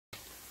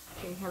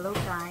Okay, hello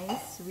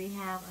guys. We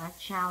have a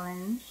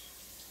challenge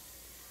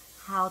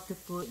how to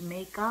put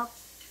makeup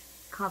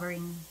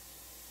covering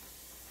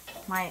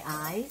my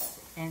eyes,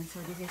 and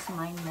so this is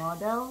my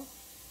model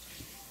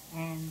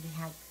and we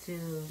have to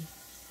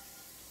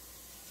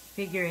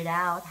figure it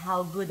out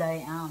how good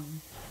I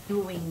am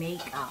doing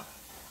makeup.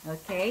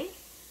 Okay,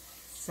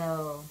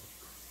 so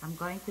I'm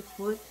going to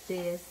put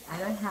this. I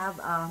don't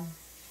have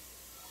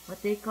what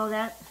do you call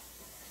that?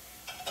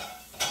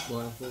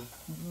 Blindfold.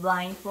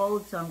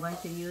 Blindfold, so I'm going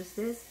to use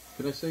this.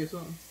 Can I say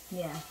something?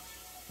 Yeah.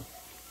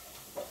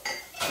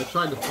 I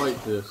tried to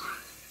fight this.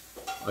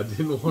 I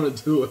didn't want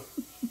to do it.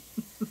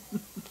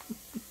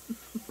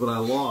 But I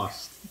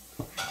lost.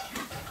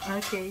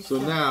 Okay. So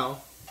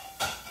now,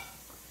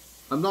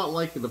 I'm not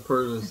liking the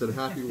person that said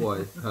happy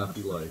wife,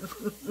 happy life.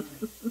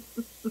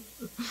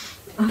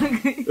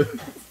 Okay.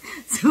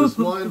 So, Just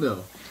so I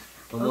know,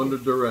 I'm under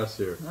duress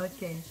here.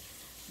 Okay.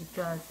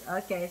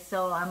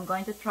 So I'm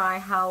going to try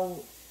how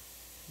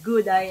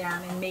good I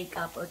am in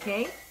makeup,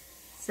 okay?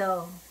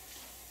 So,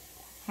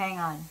 hang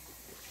on.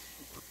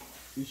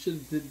 You should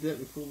have did that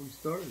before we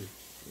started.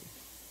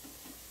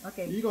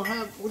 Okay. You don't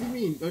have, what do you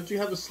mean? Don't you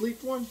have a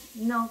sleep one?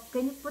 No,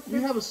 can you put this?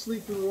 You have a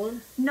sleeping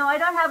one? No, I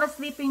don't have a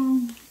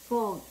sleeping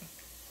fold.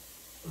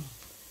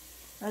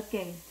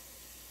 Okay.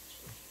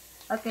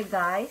 Okay,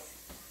 guys.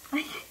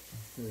 Here,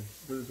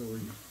 put it over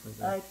you.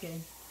 Okay.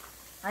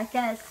 I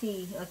cannot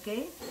see,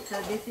 okay? So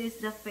this is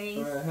the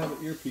face. Alright, I have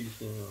an earpiece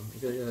thing on.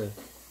 Okay, go ahead.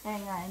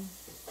 Hang on.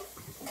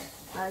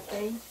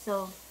 Okay,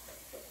 so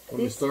Want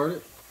me to start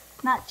it?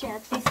 not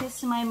yet. This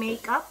is my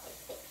makeup.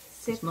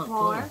 It's not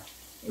for playing.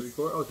 To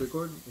record? Oh, to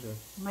record? Okay.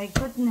 My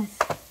goodness.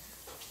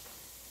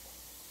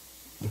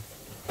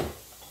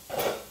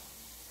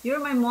 You're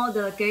my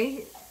model,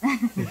 okay?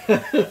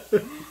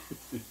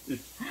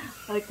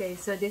 Okay,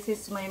 so this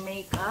is my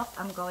makeup.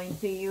 I'm going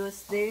to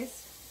use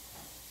this.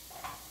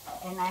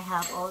 And I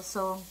have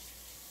also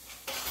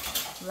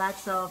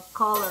lots of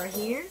color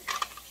here.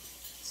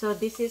 So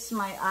this is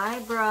my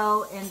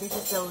eyebrow and this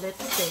is the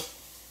lipstick.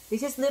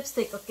 This is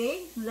lipstick,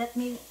 okay? Let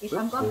me, if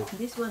I'm going,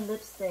 this one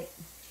lipstick.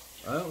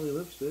 I don't need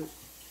lipstick.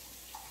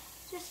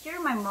 Just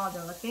you're my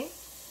model, okay?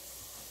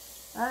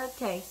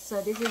 Okay,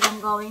 so this is I'm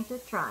going to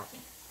try.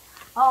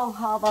 Oh,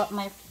 how about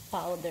my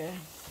powder?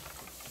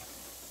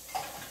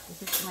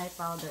 This is my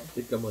powder. I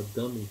think I'm a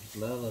dummy,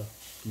 not a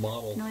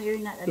model. No, you're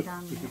not a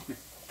dummy.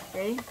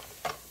 Okay?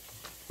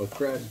 A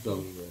crash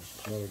dummy,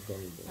 not a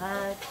dummy.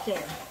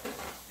 Okay.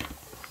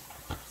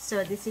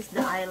 So this is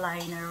the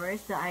eyeliner.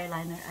 Where's the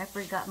eyeliner? I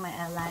forgot my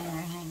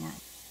eyeliner. Hang on.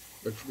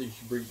 Don't you think you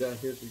should bring it down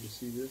here so you can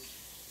see this?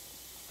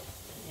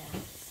 Yeah,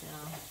 so.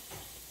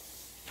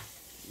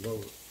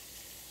 Lower it.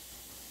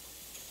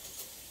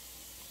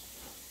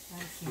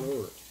 Okay.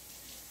 Lower it.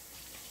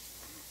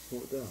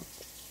 Pull it down.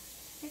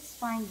 It's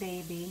fine,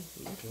 baby.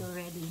 Okay. It's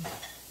already.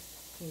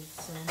 Okay,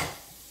 so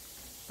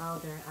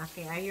powder.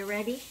 Okay, are you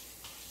ready?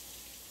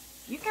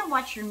 You can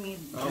watch your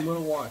movie. I'm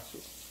gonna watch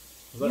it.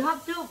 You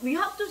have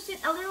to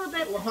sit a little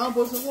bit. Well, how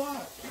was it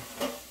watch?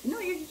 No,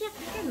 you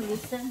can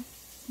listen.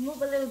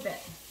 Move a little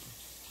bit.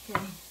 Okay.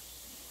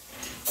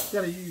 You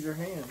gotta use your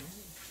hand.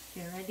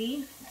 Okay,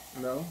 ready?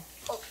 No.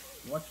 Oh.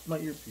 Watch my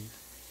earpiece.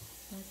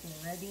 Okay,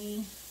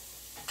 ready?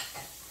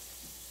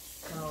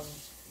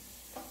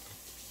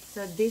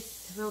 So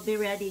this will be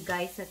ready,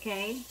 guys,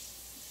 okay?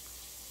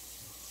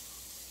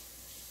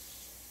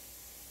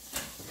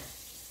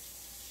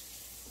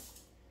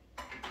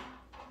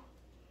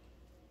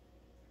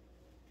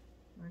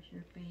 Where's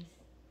your face?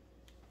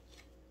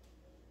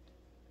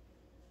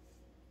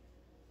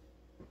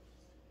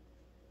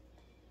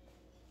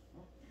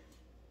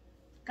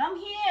 Come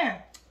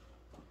here!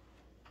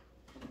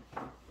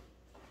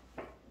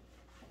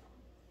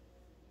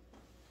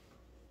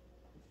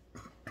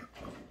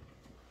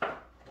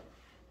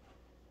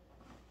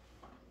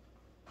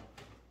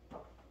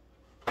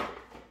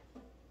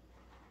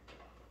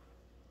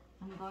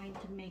 I'm going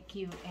to make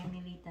you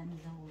Emily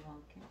Tanzola,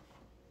 okay?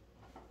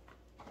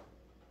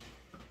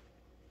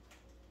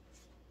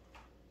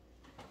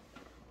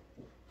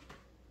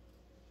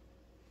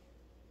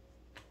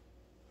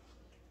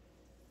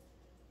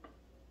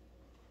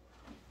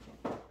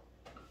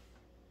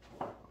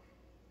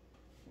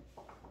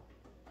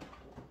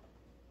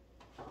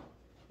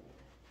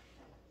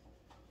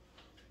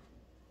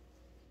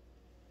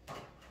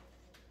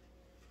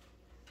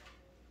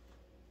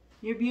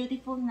 You're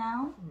beautiful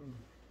now.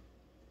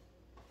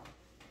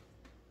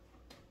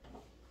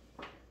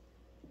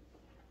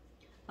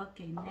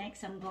 Okay,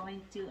 next I'm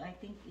going to, I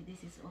think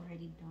this is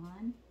already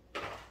done.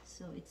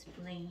 So it's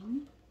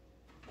plain.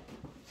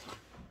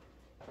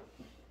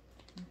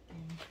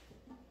 Okay.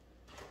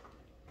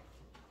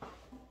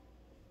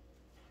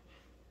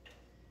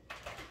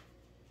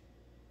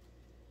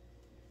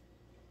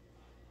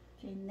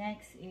 Okay,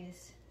 next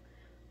is,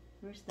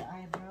 where's the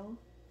eyebrow?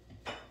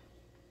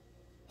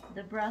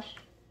 The brush.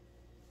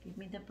 Give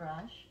me the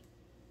brush.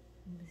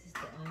 And this is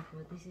the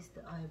eyebrow. This is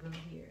the eyebrow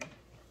here.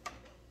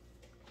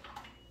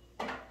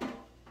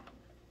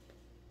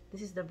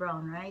 This is the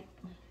brown, right?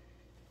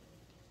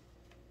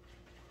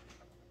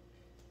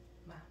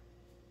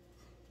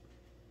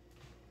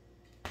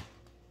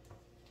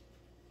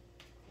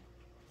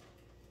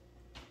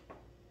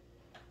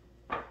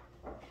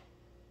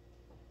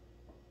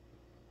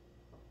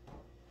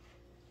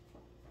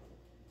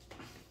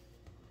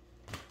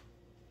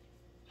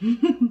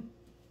 Don't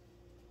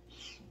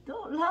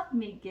laugh,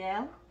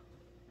 Miguel.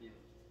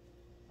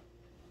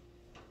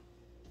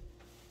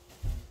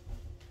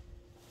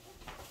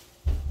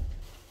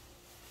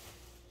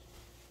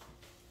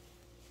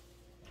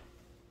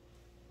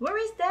 Where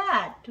is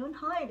that? Don't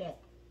hide it.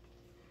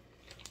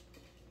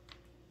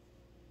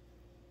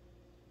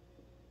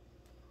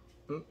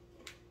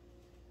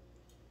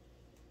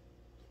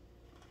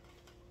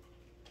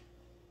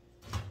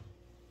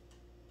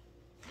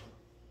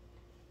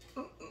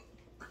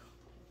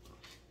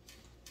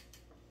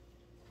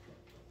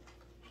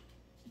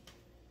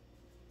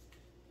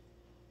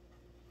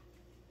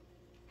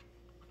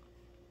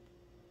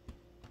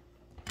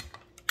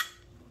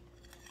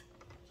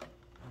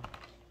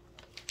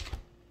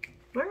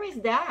 Where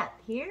is that?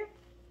 Here?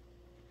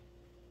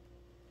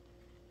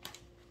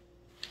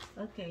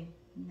 Okay,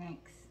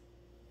 next.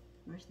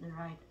 Where's the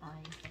right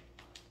eye?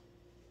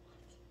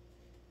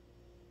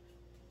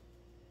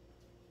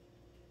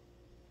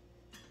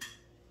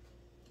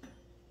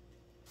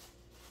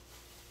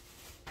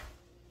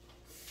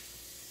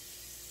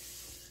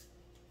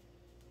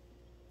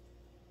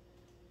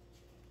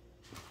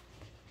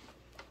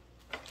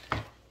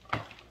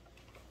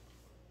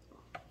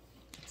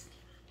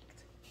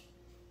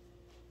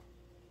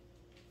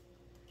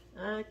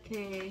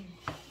 Okay.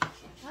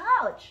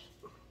 Ouch!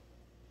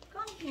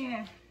 Come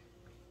here.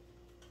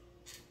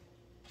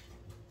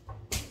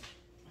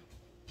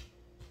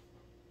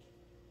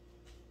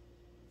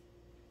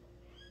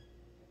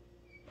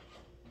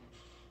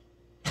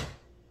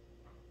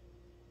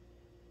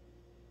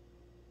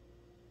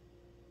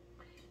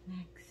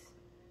 Next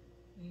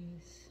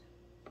is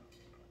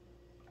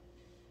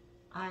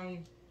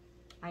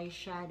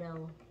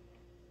eyeshadow.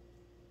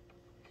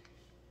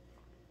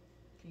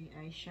 Okay,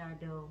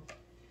 eyeshadow.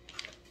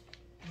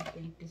 I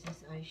think this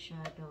is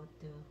eyeshadow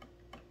too.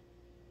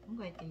 I'm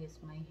going to use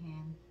my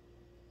hand.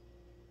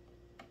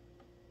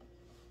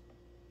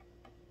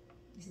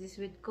 Is this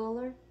with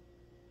color?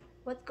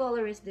 What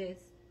color is this?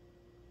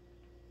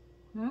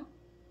 Hmm?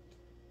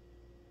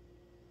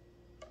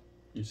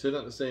 You said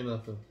not to say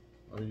nothing.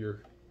 I'm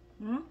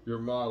your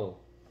model.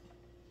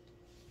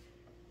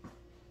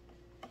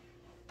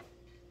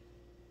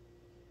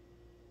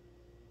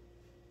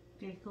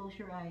 Okay, close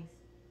your eyes.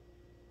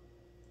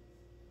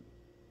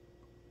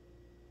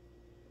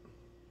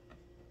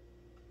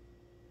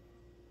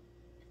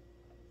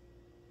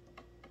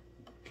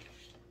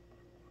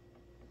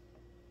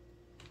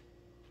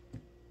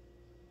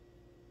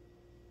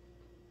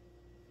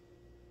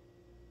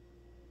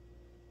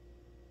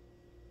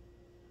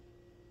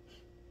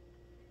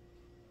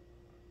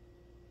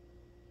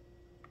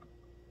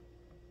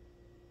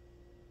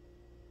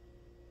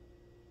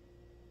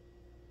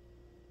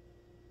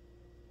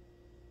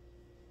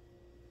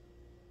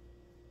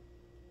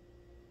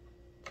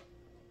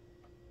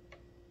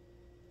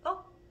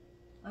 Oh,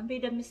 I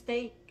made a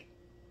mistake.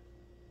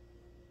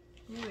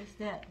 Where is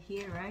that?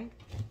 Here, right?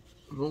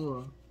 Hold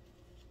on.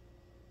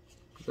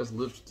 That's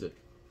lipstick.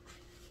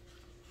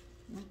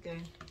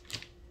 Okay.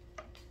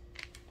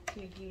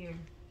 Okay, here.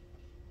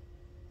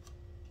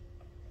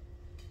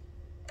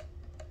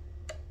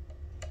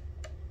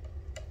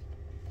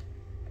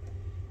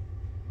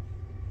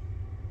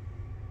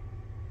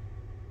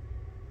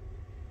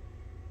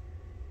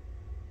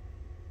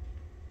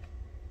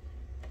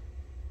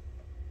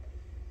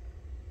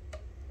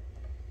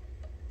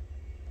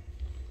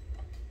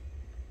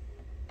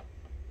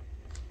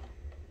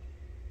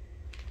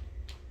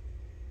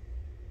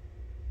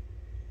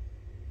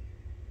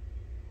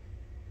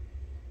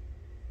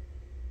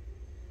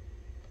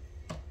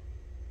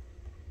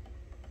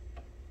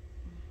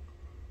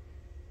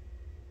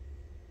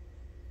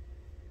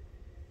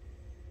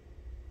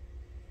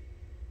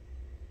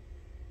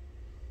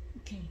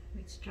 Okay,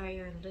 let's try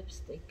your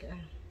lipstick,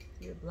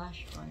 your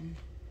blush on.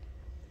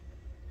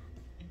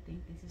 I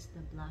think this is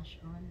the blush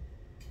on.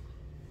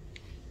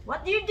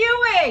 What are you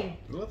doing?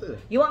 Nothing.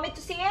 You want me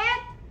to see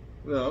it?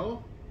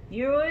 No.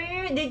 You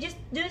did you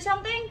do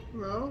something?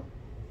 No.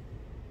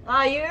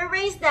 You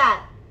erased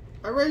that.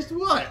 I erased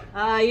what?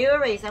 You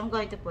erased. I'm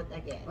going to put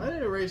again. I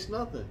didn't erase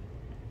nothing.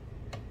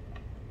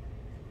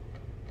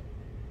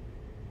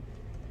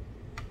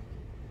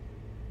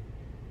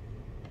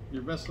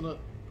 You're messing up.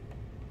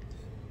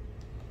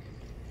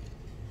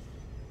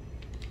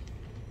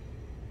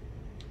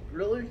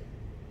 Really?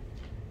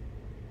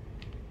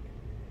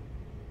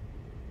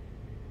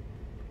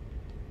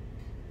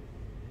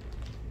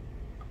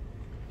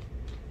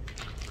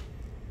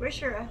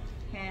 Where's your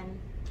hand?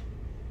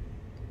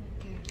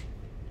 Okay.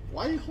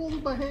 Why are you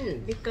holding my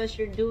hand? Because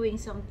you're doing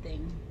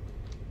something.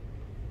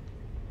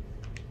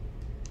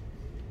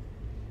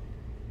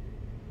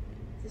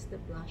 Is this the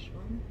blush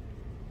one?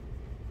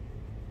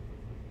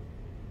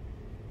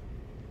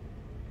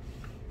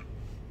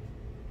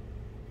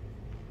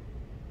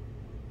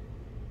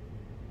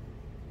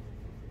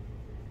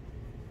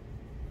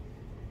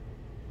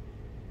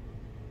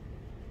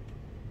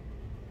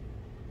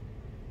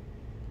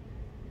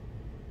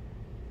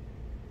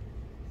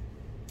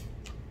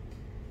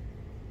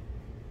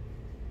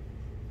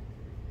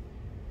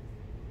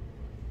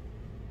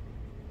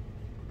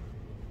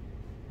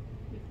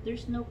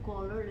 There's no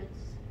color.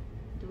 Let's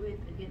do it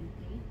again,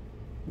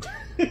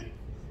 okay?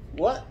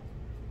 What?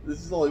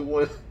 This is only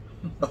one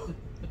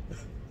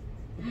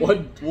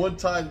one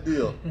time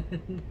deal.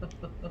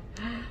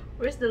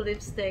 Where's the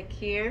lipstick?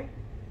 Here?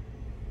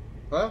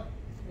 Huh?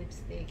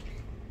 Lipstick.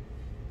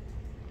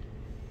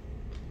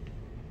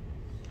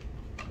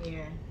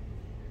 Here.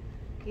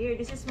 Here,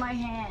 this is my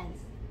hands.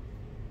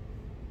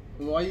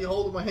 Why are you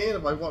holding my hand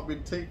if I want me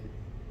to take it?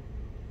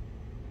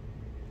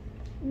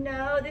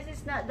 No, this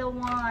is not the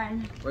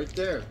one. Right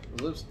there,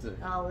 the lipstick.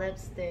 Oh,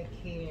 lipstick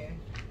here.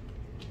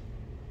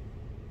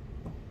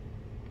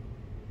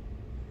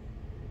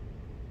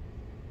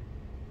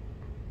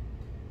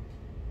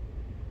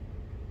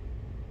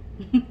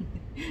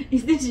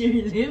 Is this your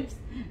lips?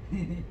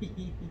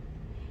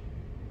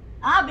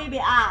 Ah, baby,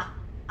 ah.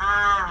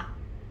 Ah.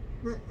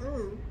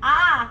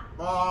 Ah.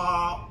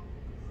 Ah.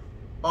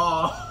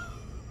 Ah.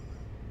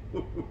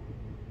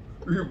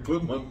 You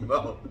put in my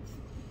mouth.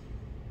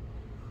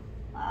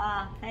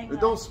 Ah, hang on. It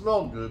don't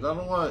smell good. I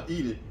don't want to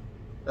eat it.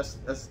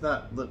 That's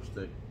not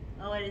lipstick.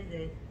 Oh, what is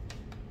it?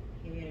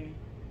 Here.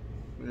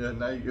 Yeah,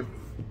 now you.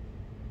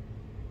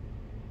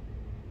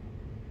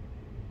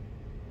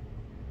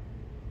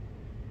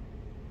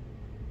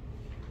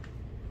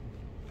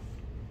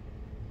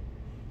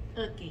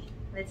 Okay,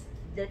 let's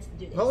do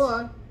this. Hold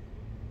on.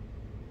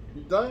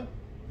 You done?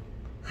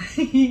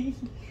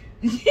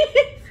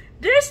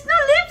 There's no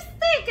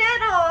lipstick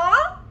at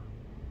all.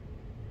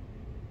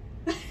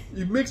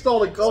 You mixed all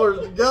the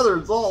colors together.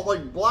 It's all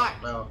like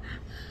black now.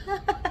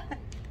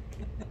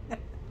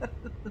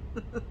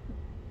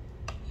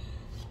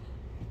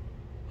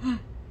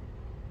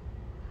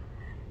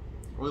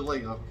 Look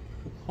like a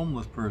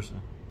homeless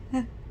person.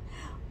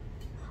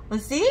 Well,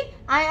 see,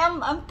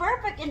 I'm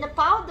perfect in the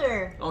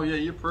powder. Oh yeah,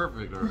 you're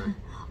perfect, all right.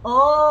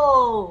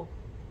 Oh,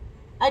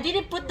 I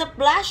didn't put the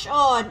blush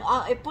on.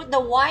 I put the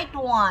white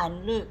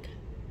one. Look.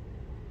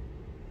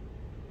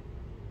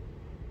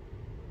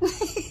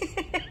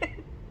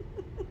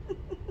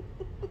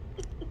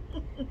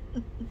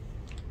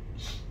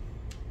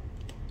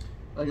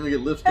 I'm gonna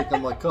get lipstick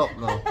on my cup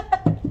now.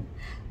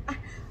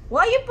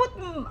 Why you put?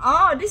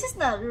 Oh, this is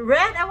not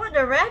red. I want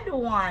the red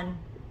one.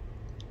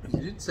 You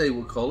didn't say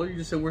what color. You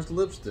just said where's the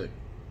lipstick.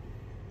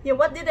 Yeah,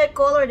 what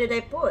color did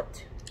I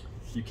put?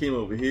 You came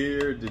over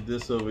here, did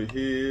this over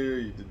here,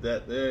 you did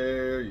that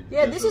there. You did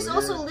Yeah, this is over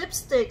also here.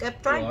 lipstick.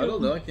 I've tried. I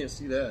don't know. I can't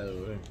see that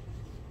over there.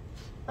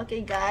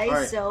 Okay, guys. All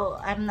right. So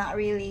I'm not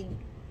really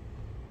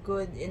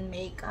good in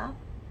makeup,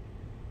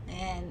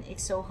 and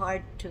it's so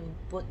hard to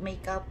put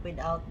makeup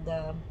without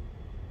the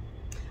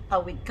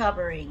with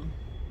covering.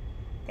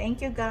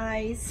 Thank you,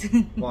 guys.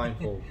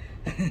 Blindfold.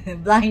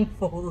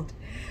 Blindfold.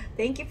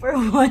 Thank you for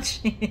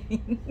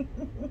watching.